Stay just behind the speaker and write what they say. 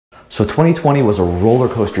So 2020 was a roller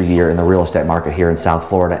coaster year in the real estate market here in South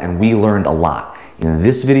Florida, and we learned a lot. In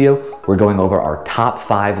this video, we're going over our top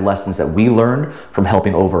 5 lessons that we learned from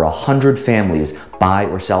helping over 100 families buy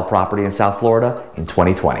or sell property in South Florida in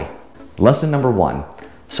 2020. Lesson number 1.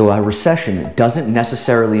 So a recession doesn't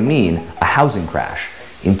necessarily mean a housing crash.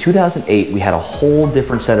 In 2008, we had a whole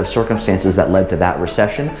different set of circumstances that led to that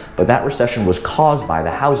recession, but that recession was caused by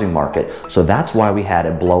the housing market. So that's why we had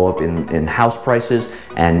a blow up in house prices,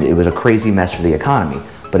 and it was a crazy mess for the economy.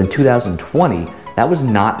 But in 2020, that was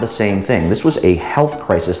not the same thing. This was a health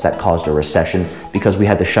crisis that caused a recession because we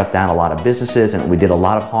had to shut down a lot of businesses and we did a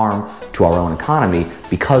lot of harm to our own economy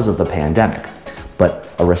because of the pandemic.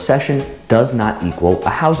 But a recession does not equal a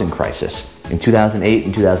housing crisis. In 2008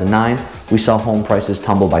 and 2009, we saw home prices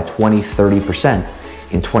tumble by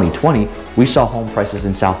 20–30%. In 2020, we saw home prices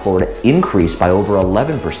in South Florida increase by over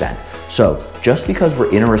 11%. So just because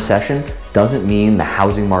we're in a recession doesn't mean the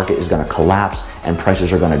housing market is going to collapse and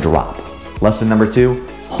prices are going to drop. Lesson number 2,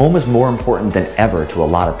 home is more important than ever to a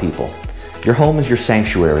lot of people. Your home is your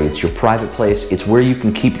sanctuary, it's your private place, it's where you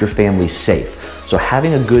can keep your family safe. So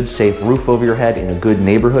having a good, safe roof over your head in a good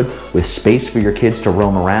neighborhood with space for your kids to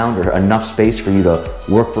roam around or enough space for you to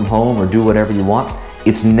work from home or do whatever you want,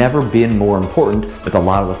 it's never been more important with a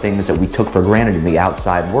lot of the things that we took for granted in the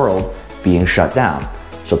outside world being shut down.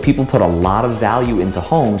 So people put a lot of value into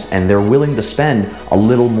homes and they're willing to spend a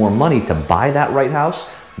little more money to buy that right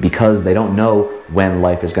house because they don't know when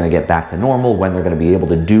life is going to get back to normal, when they're going to be able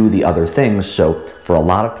to do the other things. So for a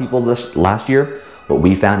lot of people this last year, what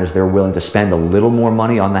we found is they're willing to spend a little more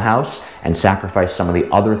money on the house and sacrifice some of the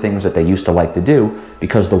other things that they used to like to do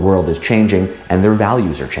because the world is changing and their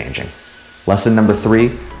values are changing. Lesson number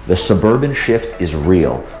 3, the suburban shift is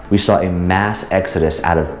real. We saw a mass exodus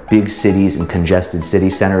out of big cities and congested city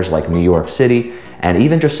centers like New York City, and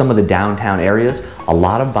even just some of the downtown areas. A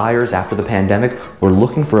lot of buyers after the pandemic were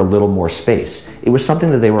looking for a little more space. It was something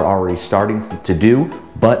that they were already starting to do,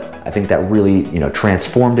 but I think that really,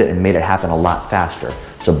 transformed it and made it happen a lot faster.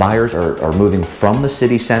 So buyers are moving from the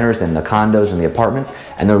city centers and the condos and the apartments,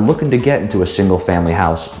 and they're looking to get into a single family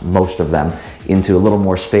house, most of them, into a little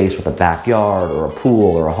more space with a backyard or a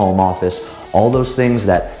pool or a home office. All those things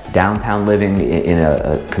that downtown living in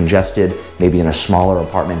a congested, maybe in a smaller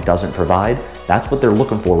apartment doesn't provide, that's what they're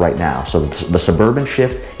looking for right now. So the suburban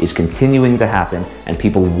shift is continuing to happen and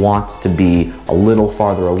people want to be a little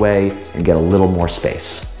farther away and get a little more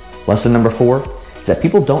space. Lesson number 4 is that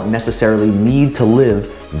people don't necessarily need to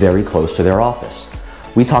live very close to their office.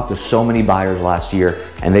 We talked to so many buyers last year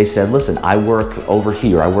and they said, listen, I work over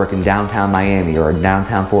here, I work in downtown Miami or in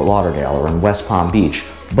downtown Fort Lauderdale or in West Palm Beach,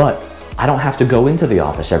 but I don't have to go into the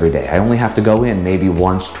office every day. I only have to go in maybe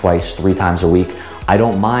once, twice, 3 times a week. I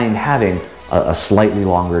don't mind having a slightly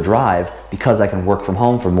longer drive because I can work from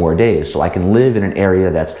home for more days. So I can live in an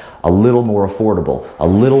area that's a little more affordable, a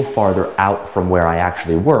little farther out from where I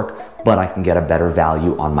actually work, but I can get a better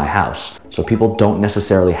value on my house. So people don't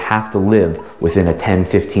necessarily have to live within a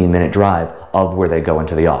 10–15 minute drive of where they go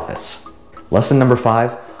into the office. Lesson number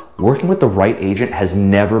 5, working with the right agent has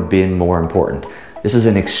never been more important. This is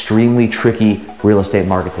an extremely tricky real estate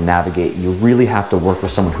market to navigate. You really have to work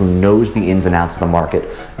with someone who knows the ins and outs of the market,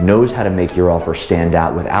 knows how to make your offer stand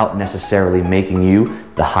out without necessarily making you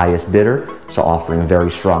the highest bidder. So offering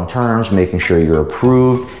very strong terms, making sure you're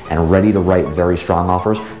approved and ready to write very strong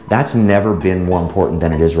offers. That's never been more important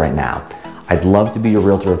than it is right now. I'd love to be your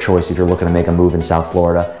realtor of choice if you're looking to make a move in South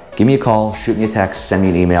Florida. Give me a call, shoot me a text, send me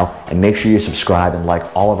an email, and make sure you subscribe and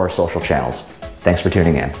like all of our social channels. Thanks for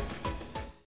tuning in.